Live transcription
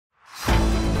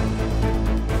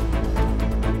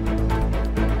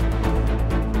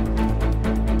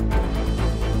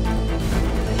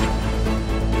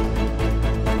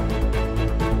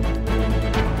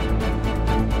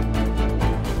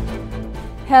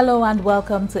Hello and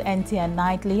welcome to NTN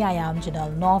Nightly. I am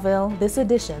Janelle Norville. This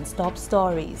edition's top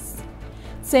stories.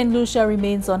 Saint Lucia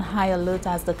remains on high alert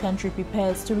as the country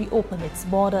prepares to reopen its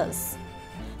borders.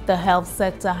 The health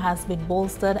sector has been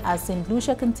bolstered as Saint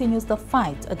Lucia continues the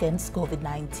fight against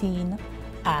COVID-19.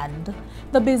 And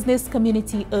the business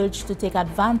community urged to take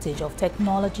advantage of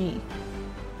technology.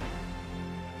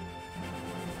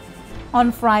 On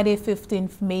Friday,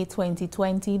 15th May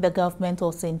 2020, the government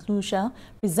of Saint Lucia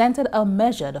presented a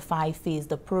measured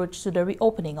five-phased approach to the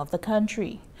reopening of the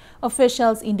country.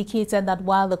 Officials indicated that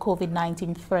while the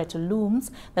COVID-19 threat looms,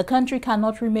 the country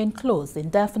cannot remain closed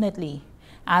indefinitely.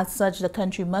 As such, the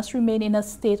country must remain in a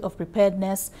state of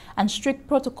preparedness, and strict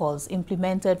protocols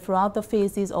implemented throughout the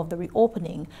phases of the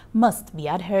reopening must be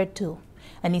adhered to.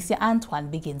 Anicia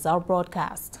Antoine begins our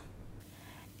broadcast.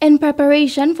 In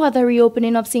preparation for the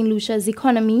reopening of Saint Lucia's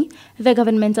economy, the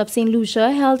government of Saint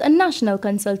Lucia held a national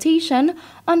consultation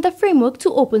on the framework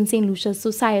to open Saint Lucia's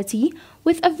society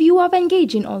with a view of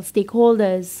engaging all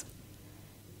stakeholders.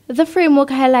 The framework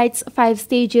highlights 5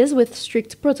 stages with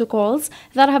strict protocols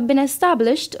that have been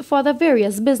established for the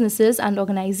various businesses and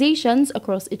organizations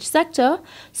across each sector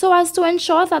so as to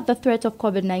ensure that the threat of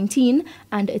COVID-19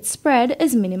 and its spread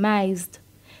is minimized.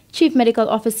 Chief Medical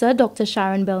Officer Dr.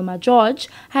 Sharon Belma George,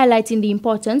 highlighting the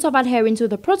importance of adhering to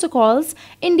the protocols,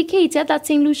 indicated that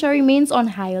Saint Lucia remains on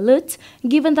high alert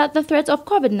given that the threat of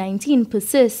COVID-19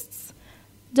 persists.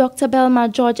 Dr. Belma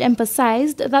George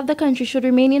emphasized that the country should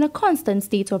remain in a constant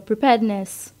state of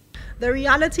preparedness. The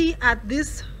reality at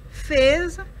this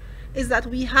phase is that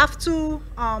we have to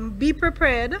be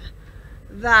prepared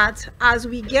that as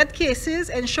we get cases,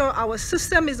 ensure our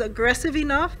system is aggressive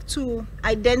enough to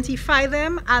identify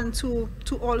them and to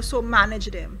also manage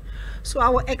them. So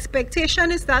our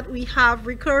expectation is that we have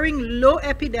recurring low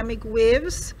epidemic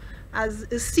waves, as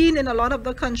is seen in a lot of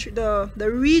the country,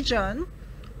 the region,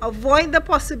 avoid the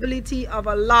possibility of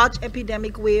a large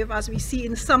epidemic wave as we see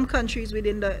in some countries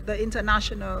within the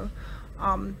international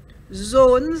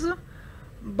zones.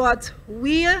 But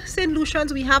we, St.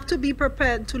 Lucians, we have to be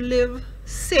prepared to live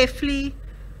safely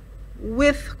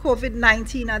with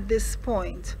COVID-19 at this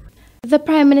point. The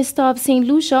Prime Minister of St.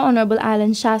 Lucia, Honorable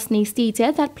Alan Chasney,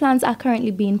 stated that plans are currently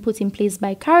being put in place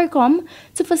by CARICOM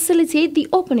to facilitate the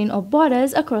opening of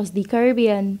borders across the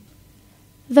Caribbean.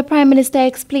 The Prime Minister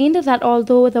explained that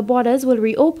although the borders will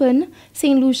reopen,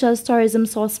 St. Lucia's tourism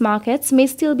source markets may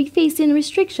still be facing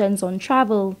restrictions on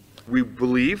travel. We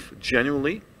believe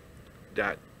genuinely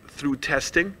that through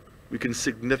testing, we can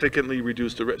significantly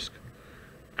reduce the risk.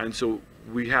 And so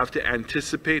we have to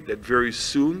anticipate that very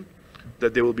soon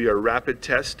that there will be a rapid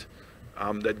test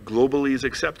that globally is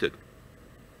accepted,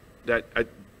 that at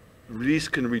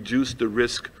least can reduce the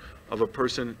risk of a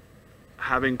person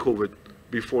having COVID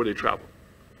before they travel.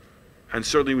 And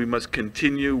certainly we must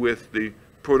continue with the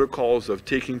protocols of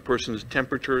taking persons'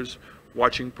 temperatures,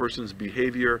 watching persons'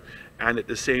 behavior, and at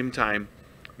the same time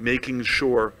making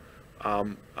sure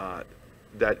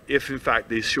that if in fact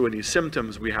they show any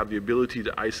symptoms, we have the ability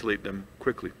to isolate them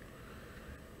quickly.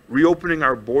 Reopening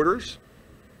our borders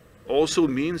also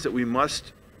means that we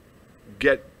must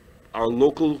get our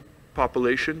local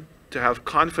population to have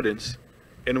confidence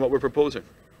in what we're proposing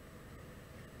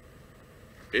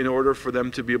in order for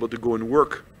them to be able to go and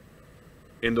work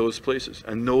in those places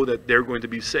and know that they're going to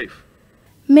be safe.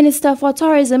 Minister for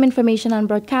Tourism, Information and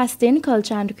Broadcasting,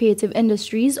 Culture and Creative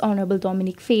Industries, Honorable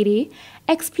Dominic Fede,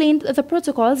 explained the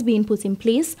protocols being put in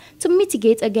place to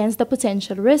mitigate against the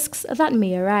potential risks that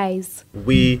may arise.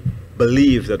 We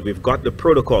believe that we've got the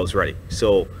protocols ready.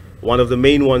 So one of the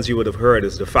main ones you would have heard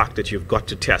is the fact that you've got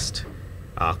to test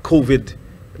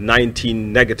COVID-19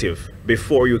 negative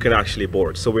before you can actually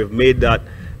board. So we've made that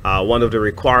one of the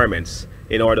requirements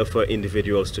in order for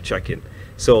individuals to check in.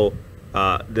 So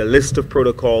the list of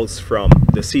protocols from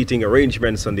the seating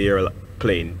arrangements on the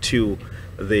airplane to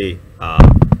the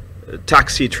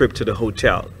taxi trip to the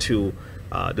hotel to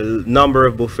the number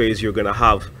of buffets you're going to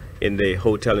have in the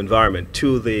hotel environment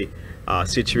to the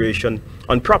situation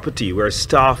on property where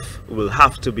staff will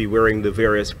have to be wearing the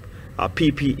various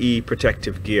PPE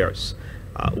protective gears,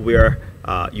 where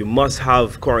you must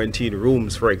have quarantine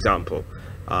rooms, for example.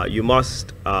 You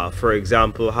must, for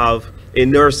example, have a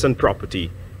nurse on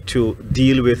property to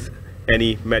deal with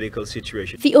any medical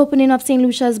situation. The opening of St.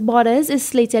 Lucia's borders is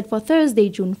slated for Thursday,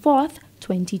 June 4th,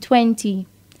 2020.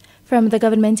 From the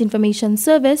Government Information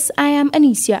Service, I am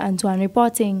Anicia Antoine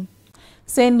reporting.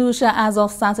 Saint Lucia, as of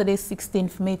Saturday,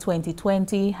 16th May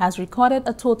 2020, has recorded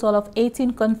a total of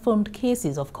 18 confirmed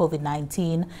cases of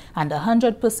COVID-19, and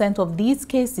 100% of these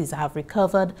cases have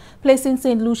recovered, placing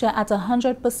Saint Lucia at a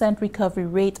 100% recovery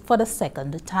rate for the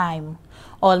second time.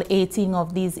 All 18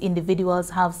 of these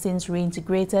individuals have since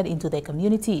reintegrated into their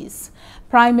communities.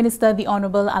 Prime Minister the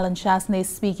Honorable Alan Chasney,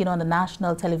 speaking on the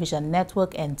national television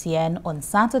network NTN on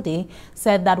Saturday,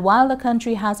 said that while the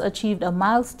country has achieved a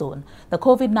milestone, the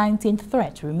COVID-19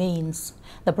 threat remains.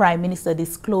 The Prime Minister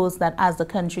disclosed that as the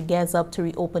country gears up to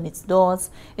reopen its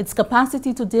doors, its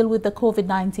capacity to deal with the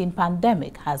COVID-19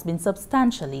 pandemic has been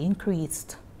substantially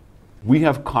increased. We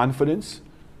have confidence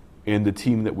in the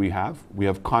team that we have. We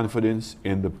have confidence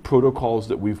in the protocols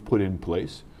that we've put in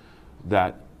place,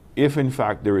 that if in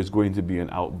fact there is going to be an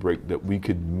outbreak, that we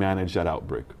could manage that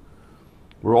outbreak.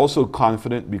 We're also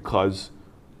confident because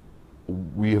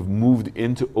we have moved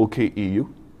into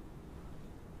OKEU,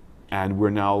 and we're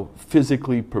now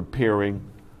physically preparing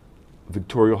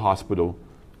Victoria Hospital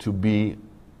to be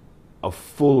a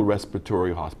full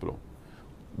respiratory hospital.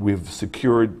 We've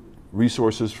secured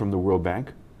resources from the World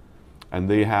Bank, and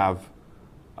they have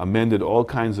amended all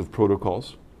kinds of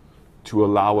protocols to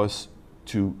allow us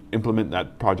to implement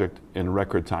that project in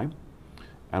record time.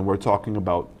 And we're talking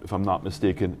about, if I'm not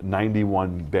mistaken,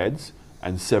 91 beds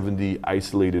and 70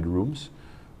 isolated rooms.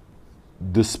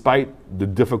 Despite the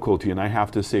difficulty, and I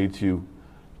have to say to you,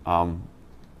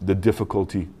 the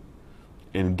difficulty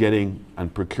in getting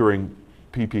and procuring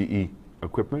PPE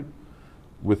equipment,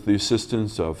 with the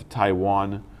assistance of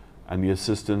Taiwan and the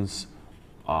assistance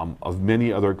of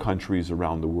many other countries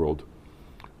around the world,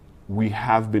 we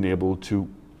have been able to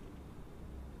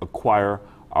acquire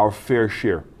our fair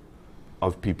share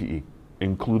of PPE,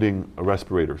 including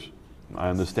respirators. I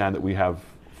understand that we have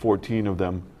 14 of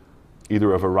them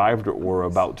either have arrived or are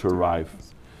about to arrive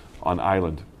on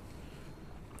island.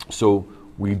 So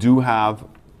we do have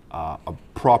a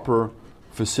proper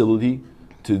facility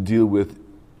to deal with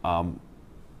an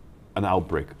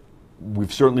outbreak.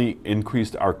 We've certainly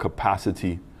increased our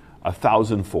capacity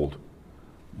 1,000-fold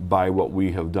by what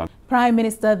we have done. Prime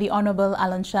Minister the Honorable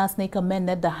Alan Chasney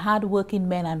commended the hard-working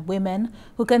men and women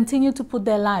who continue to put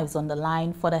their lives on the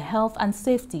line for the health and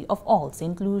safety of all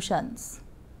Saint Lucians.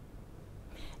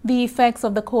 The effects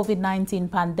of the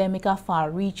COVID-19 pandemic are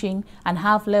far-reaching and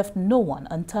have left no one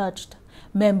untouched.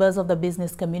 Members of the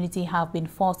business community have been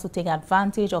forced to take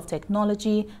advantage of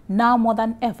technology now more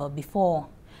than ever before.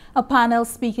 A panel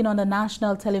speaking on the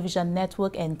national television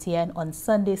network NTN on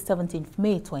Sunday, 17th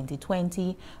May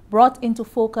 2020, brought into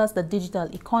focus the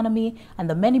digital economy and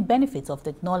the many benefits of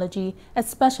technology,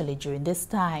 especially during this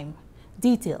time.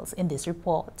 Details in this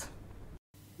report.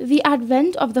 The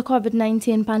advent of the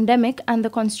COVID-19 pandemic and the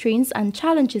constraints and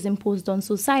challenges imposed on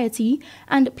society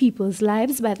and people's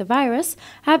lives by the virus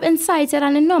have incited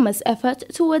an enormous effort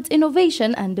towards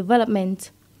innovation and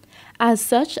development. As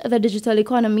such, the digital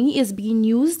economy is being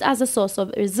used as a source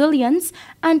of resilience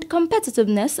and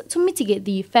competitiveness to mitigate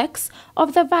the effects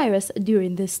of the virus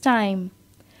during this time.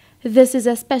 This is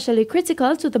especially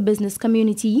critical to the business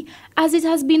community as it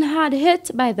has been hard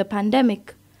hit by the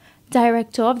pandemic.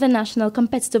 Director of the National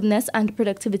Competitiveness and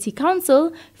Productivity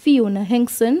Council, Fiona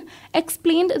Hinkson,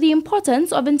 explained the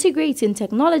importance of integrating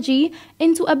technology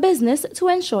into a business to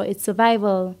ensure its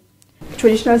survival.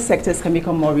 Traditional sectors can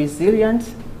become more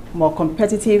resilient, more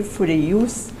competitive through the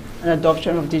use and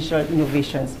adoption of digital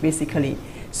innovations, basically.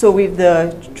 So with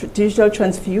the digital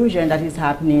transfusion that is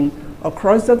happening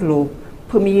across the globe,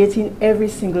 permeating every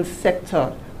single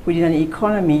sector within an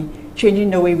economy, changing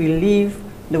the way we live,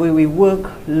 the way we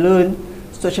work, learn,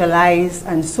 socialize,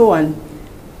 and so on,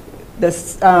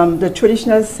 the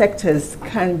traditional sectors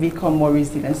can become more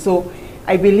resilient. So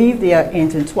I believe they are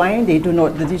intertwined. They do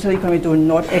not, the digital economy do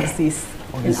not exist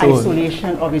in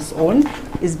isolation of its own.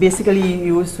 It's basically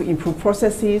used to improve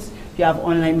processes. You have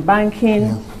online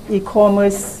banking,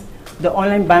 e-commerce, the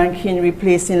online banking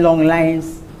replacing long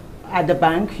lines at the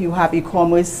bank. You have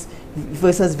e-commerce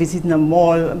versus visiting a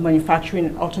mall,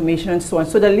 manufacturing, automation, and so on.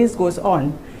 So the list goes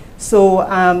on. So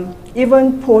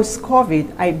even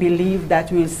post-COVID, I believe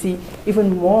that we'll see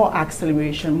even more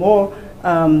acceleration, more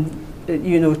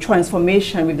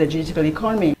transformation with the digital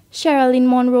economy. Sherilyn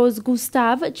Monroe's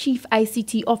Gustav, Chief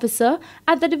ICT Officer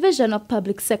at the Division of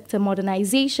Public Sector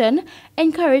Modernization,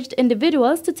 encouraged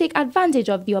individuals to take advantage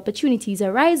of the opportunities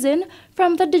arising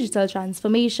from the digital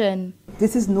transformation.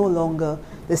 This is no longer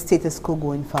the status quo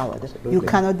going forward. Absolutely. You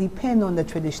cannot depend on the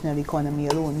traditional economy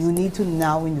alone. You need to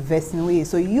now invest in ways.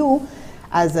 So you,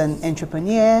 as an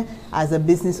entrepreneur, as a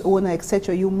business owner,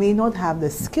 etc., you may not have the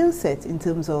skill set in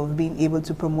terms of being able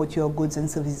to promote your goods and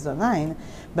services online,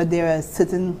 but there are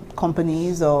certain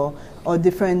companies or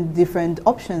different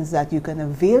options that you can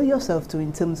avail yourself to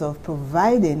in terms of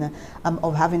providing,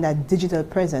 of having that digital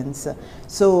presence.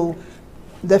 So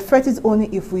the threat is only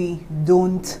if we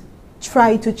don't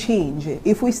try to change.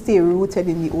 If we stay rooted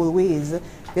in the old ways,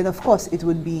 then of course it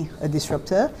would be a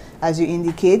disruptor, as you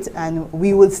indicate, and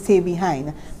we will stay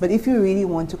behind. But if you really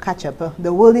want to catch up,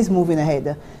 the world is moving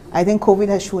ahead. I think COVID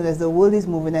has shown us the world is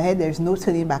moving ahead. There's no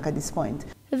turning back at this point.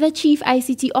 The Chief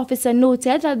ICT Officer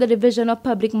noted that the Division of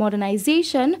Public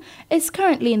Modernization is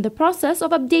currently in the process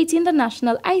of updating the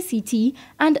national ICT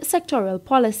and sectoral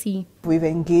policy. We've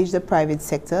engaged the private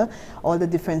sector, all the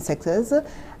different sectors,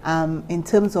 in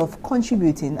terms of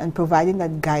contributing and providing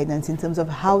that guidance in terms of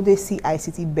how they see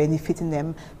ICT benefiting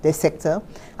them, their sector.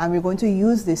 And we're going to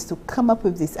use this to come up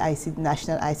with this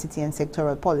national ICT and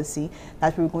sectoral policy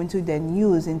that we're going to then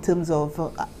use in terms of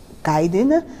guiding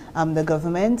the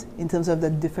government in terms of the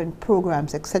different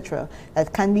programs, etc.,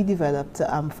 that can be developed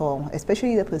for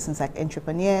especially the persons like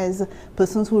entrepreneurs,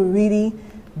 persons who really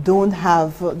don't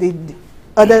have, they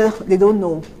don't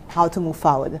know how to move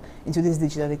forward into this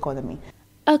digital economy.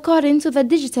 According to the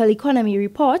Digital Economy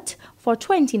Report for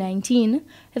 2019,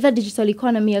 the digital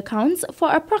economy accounts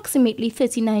for approximately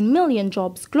 39 million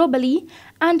jobs globally,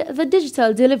 and the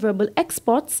digital deliverable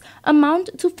exports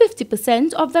amount to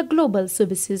 50% of the global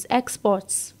services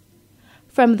exports.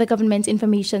 From the Government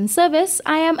Information Service,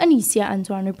 I am Anicia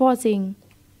Antoine reporting.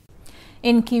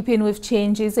 In keeping with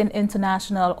changes in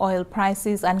international oil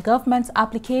prices and government's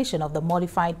application of the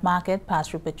modified market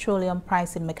pass-through petroleum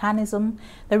pricing mechanism,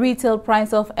 the retail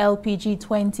price of LPG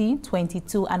 20,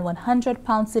 22 and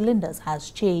 100-pound cylinders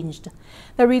has changed.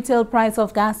 The retail price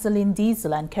of gasoline,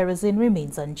 diesel and kerosene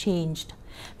remains unchanged.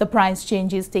 The price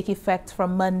changes take effect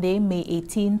from Monday, May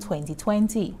 18,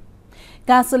 2020.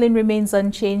 Gasoline remains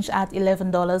unchanged at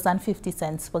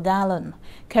 $11.50 per gallon.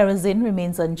 Kerosene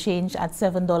remains unchanged at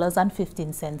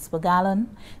 $7.15 per gallon.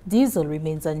 Diesel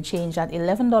remains unchanged at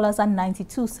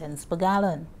 $11.92 per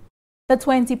gallon. The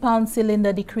 20-pound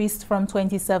cylinder decreased from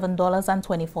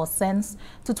 $27.24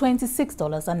 to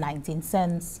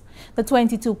 $26.19. The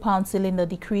 22-pound cylinder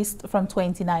decreased from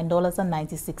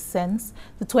 $29.96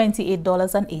 to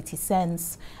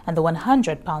 $28.80, and the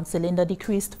 100-pound cylinder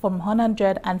decreased from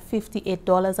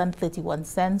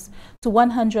 $158.31 to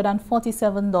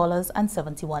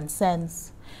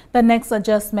 $147.71. The next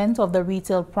adjustment of the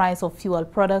retail price of fuel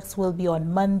products will be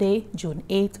on Monday, June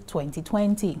 8,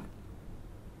 2020.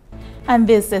 And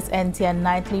this is NTN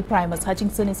Nightly. Primus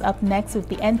Hutchinson is up next with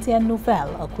the NTN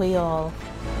Nouvelle à Creole.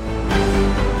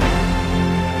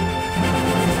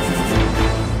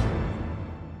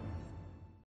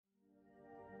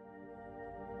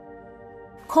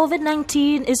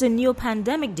 COVID-19 is a new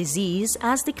pandemic disease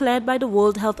as declared by the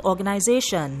World Health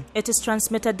Organization. It is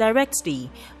transmitted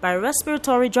directly by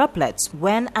respiratory droplets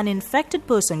when an infected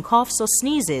person coughs or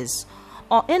sneezes,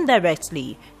 or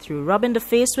indirectly through rubbing the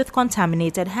face with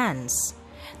contaminated hands.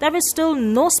 There is still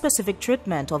no specific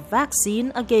treatment or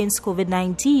vaccine against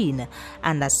COVID-19,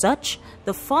 and as such,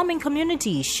 the farming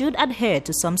community should adhere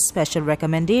to some special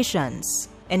recommendations.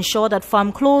 Ensure that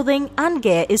farm clothing and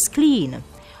gear is clean.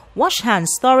 Wash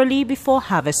hands thoroughly before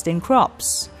harvesting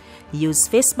crops. Use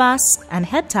face masks and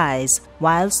head ties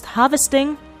whilst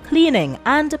harvesting, cleaning,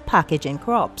 and packaging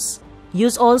crops.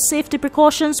 Use all safety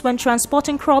precautions when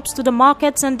transporting crops to the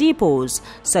markets and depots,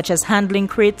 such as handling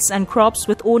crates and crops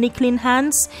with only clean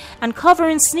hands and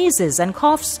covering sneezes and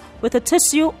coughs with a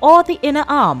tissue or the inner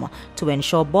arm to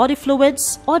ensure body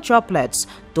fluids or droplets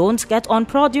don't get on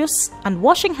produce, and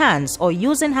washing hands or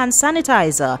using hand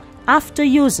sanitizer after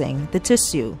using the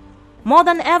tissue. More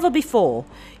than ever before,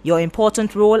 your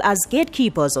important role as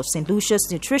gatekeepers of St.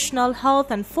 Lucia's nutritional, health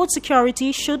and food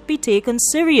security should be taken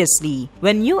seriously.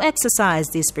 When you exercise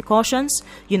these precautions,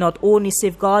 you not only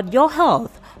safeguard your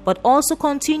health, but also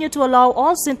continue to allow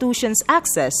all St. Lucians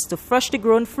access to freshly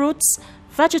grown fruits,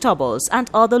 vegetables and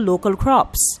other local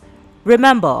crops.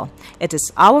 Remember, it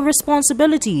is our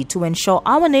responsibility to ensure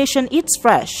our nation eats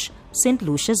fresh, St.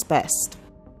 Lucia's best.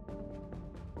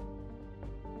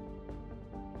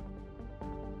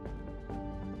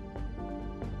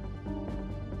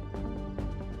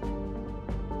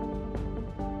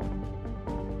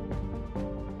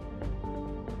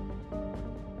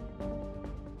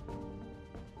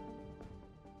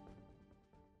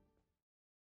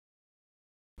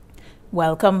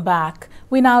 Welcome back.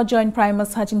 We now join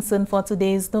Primus Hutchinson for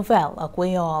today's Nouvelle à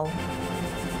Creole.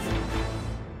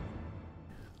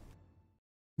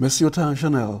 Monsieur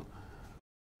Chanel,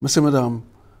 Monsieur Madame,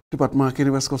 Département de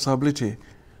Responsabilité,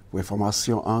 pour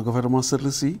formation en gouvernement Saint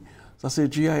Lucia, ça c'est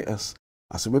GIS,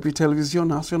 assumé par Télévision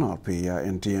Nationale, PIA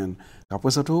NTN,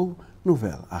 après ça tout,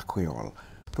 Nouvelle à Creole,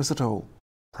 après ça tout,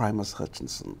 Primus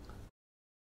Hutchinson.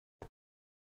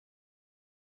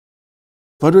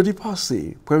 Vendredi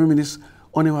passé, Premier ministre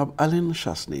Honorable Alain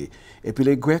Chastanet et puis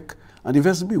les Grecs en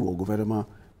divers bureaux gouvernement,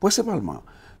 principalement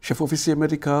chef officier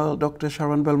médical Dr.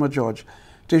 Sharon Belma George,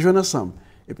 te joint ensemble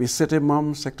et puis 7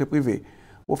 membres secteur privé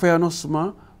pour faire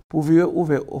annoncement pour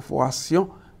ouvrir opération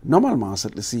normalement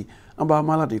cette ici en bas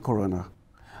maladie corona.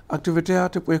 Activité a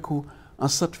été précourt en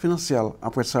sorte financière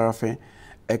après Sarafin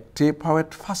et te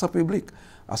paraître face au public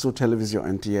à la télévision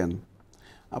NTN.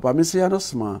 Après ces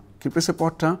annoncements, qui peut se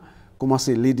porter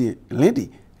commencer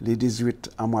lundi, le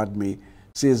 18 à mois de mai,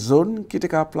 ces zones qui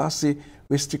étaient placées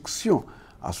restrictions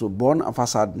à ce bon en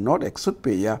façade nord et sud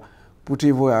pays pour te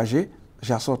voyager,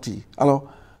 j'ai sorti. Alors,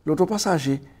 l'autre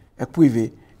passager est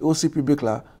privé et aussi public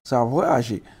là, ça a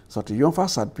voyagé sorti en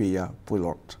façade pays pour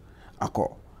l'autre.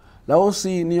 Encore. Là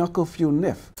aussi, il y a un curfew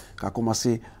 9 qui a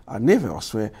commencé à 9h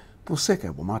soir pour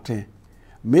 5h au matin.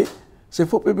 Mais ces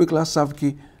faux publics là savent que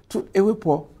tout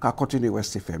aéroport qui continue à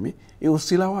rester fermé et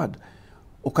aussi la WAD.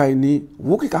 Au cas où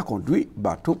vous qui conduit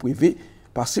bateau privé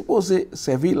pas supposé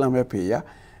servir la mer pays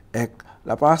et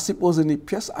la pas supposé ni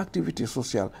pièce activité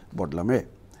sociale bord de la mer.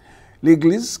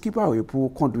 L'église qui parle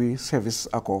pour conduire service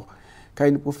accord car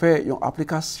il peut faire une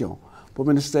application pour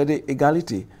le ministère de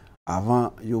l'égalité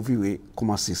avant de vivre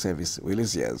commencer service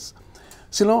religieux.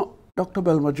 Selon Dr.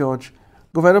 Belma George,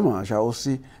 le gouvernement a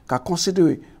aussi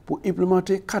considéré pour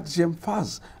implémenter 4e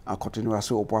phase en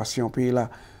continuation de l'opération pays là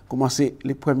commencer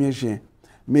le 1er juin.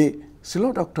 Mais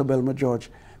selon Dr. Belma George,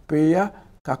 le pays a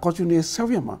continué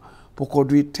sérieusement pour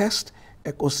conduire tests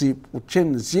et aussi pour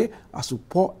changer à ce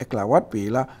port et la WAD pays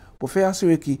là pour faire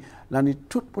assurer qu'il y a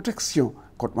toute protection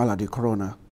contre la maladie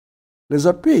corona. Les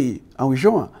autres pays en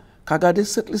région qui ont gardé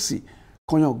cette liste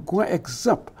comme un grand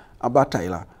exemple en bataille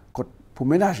là pour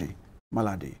ménager la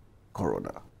maladie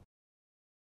corona.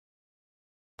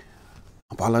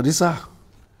 En parlant de ça,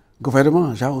 le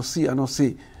gouvernement a aussi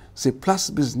annoncé ses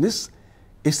places business,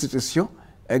 institutions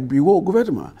et bureaux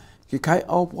gouvernement qui ont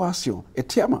en opération et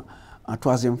tièrement en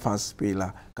 3e phase pays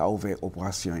là qui a ouvert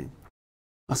opération.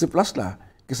 En ces places-là,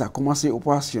 qui ça a commencé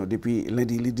l'opération depuis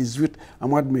lundi le 18 en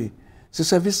mois de mai, c'est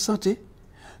service santé,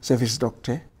 service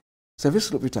docteur,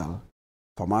 service l'hôpital,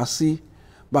 pharmacie,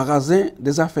 magasin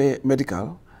des affaires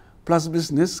médicales, place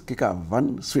business qui a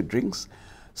vend sweet drinks,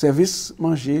 service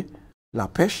manger, la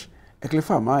pêche, avec les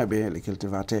femmes et bien les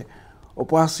cultivateurs,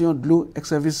 opération de l'eau et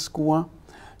service courant,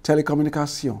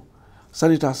 télécommunication,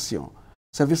 sanitation,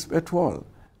 service pétrole,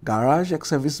 garage et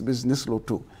service business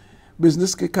loto,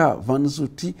 business qui a vend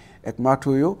outils et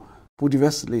matériaux pour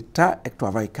divers l'État et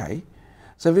travail caille,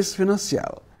 service financier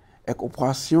et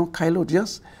opération caille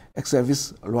l'audience et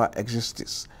service loi et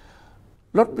justice.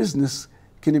 L'autre business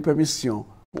qui n'a permission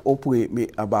pour opérer mais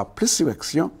à bas plus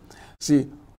direction, c'est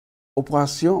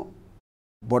opération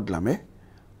bord de la mer,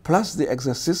 place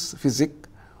d'exercice physique,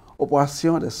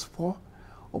 opération de sport,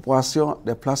 opération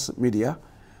des places médias,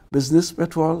 business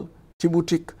pétrole,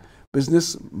 boutique,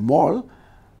 business mall,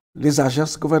 les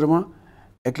agences gouvernement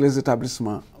et les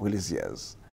établissements religieux.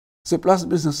 Ces places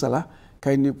business là,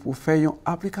 quand il pour faire une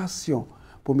application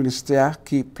pour le ministère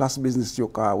qui place business yo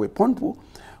ka répondre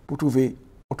pour trouver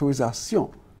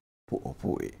autorisation pour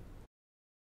opérer.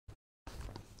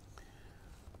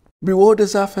 Bureau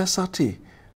des affaires santé,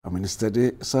 le ministère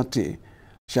de la Santé,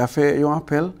 j'ai fait un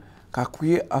appel à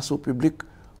crier à ce public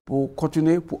pour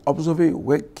continuer pour observer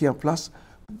qui est en place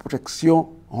pour protection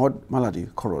de maladie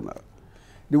corona.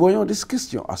 Nous voyons des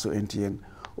questions à ce NTN.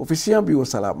 Officier en bureau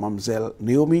sala Mme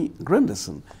Naomi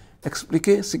Granderson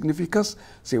expliquer la significance de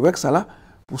ces work sala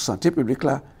pour la santé publique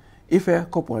là et faire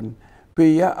comprendre que le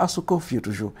pays a ce conflit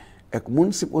toujours et que les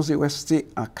gens supposés rester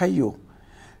en caillou.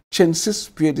 6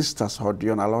 pieds de distance de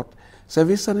l'un à l'autre,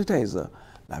 service sanitizer,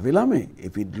 laver la main et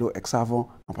puis de l'eau et savon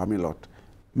en parmi l'autre.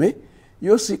 Mais il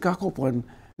y a aussi qu'à comprendre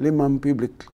les membres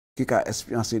publics qui ont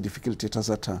expérimenté des difficultés de temps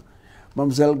en temps.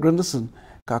 Mme Granderson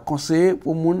a conseillé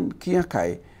pour les gens qui ont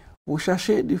caille pour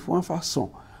chercher différentes façons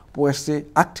pour rester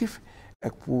actifs et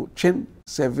pour changer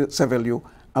cerveau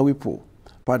à repos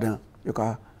pendant que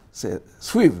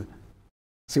suivre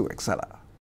ces ça là.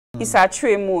 Il s'est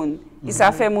tué moun, il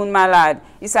s'est fait moun malade,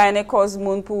 il s'est cause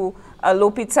moun pour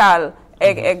l'hôpital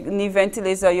et ni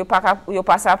ventilateur, il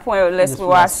passe à point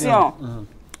l'exploration.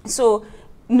 So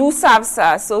nous savons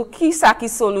ça. So qui ça qui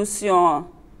solution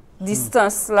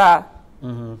distance là?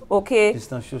 OK?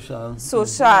 Distance social.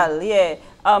 Social, yeah.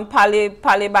 Parler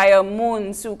by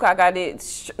moun sous regarder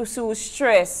sous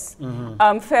stress.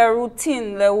 Faire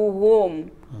routine le home.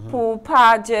 Pour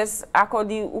pas juste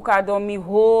accorder ou ka dormi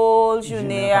whole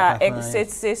journée avec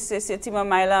c'est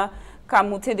maman là ka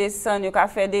monter descendre yo ka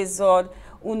faire des ordres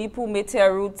ou ni pour mettre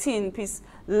routine puis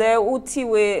les outils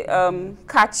we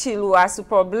catchil ou à ce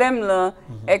problème là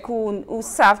et ou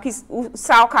savent qui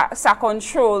ça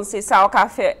contrôle c'est ça ka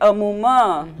fait un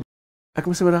moment Ak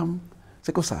monsieur madame,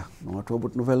 c'est comme ça. Nous avons trouvé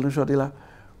une nouvelle aujourd'hui là.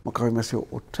 Je vous remercie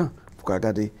autant pour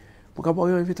regarder. Je vous avoir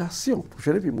une invitation pour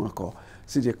je puis moi encore.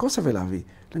 Si Dieu conserve la vie,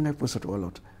 nous allons présenter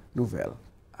l'autre nouvelle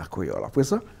à Koyola. Après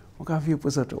ça, on va vous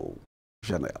présenter au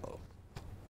Janelle.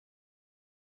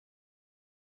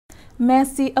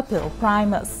 Merci, Appeal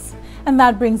Primus. And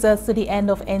that brings us to the end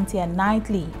of NTN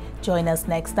Nightly. Join us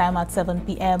next time at 7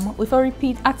 p.m. with a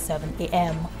repeat at 7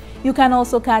 a.m. You can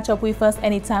also catch up with us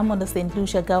anytime on the Saint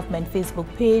Lucia Government Facebook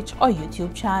page or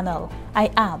YouTube channel.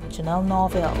 I am Janelle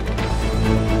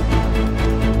Norville.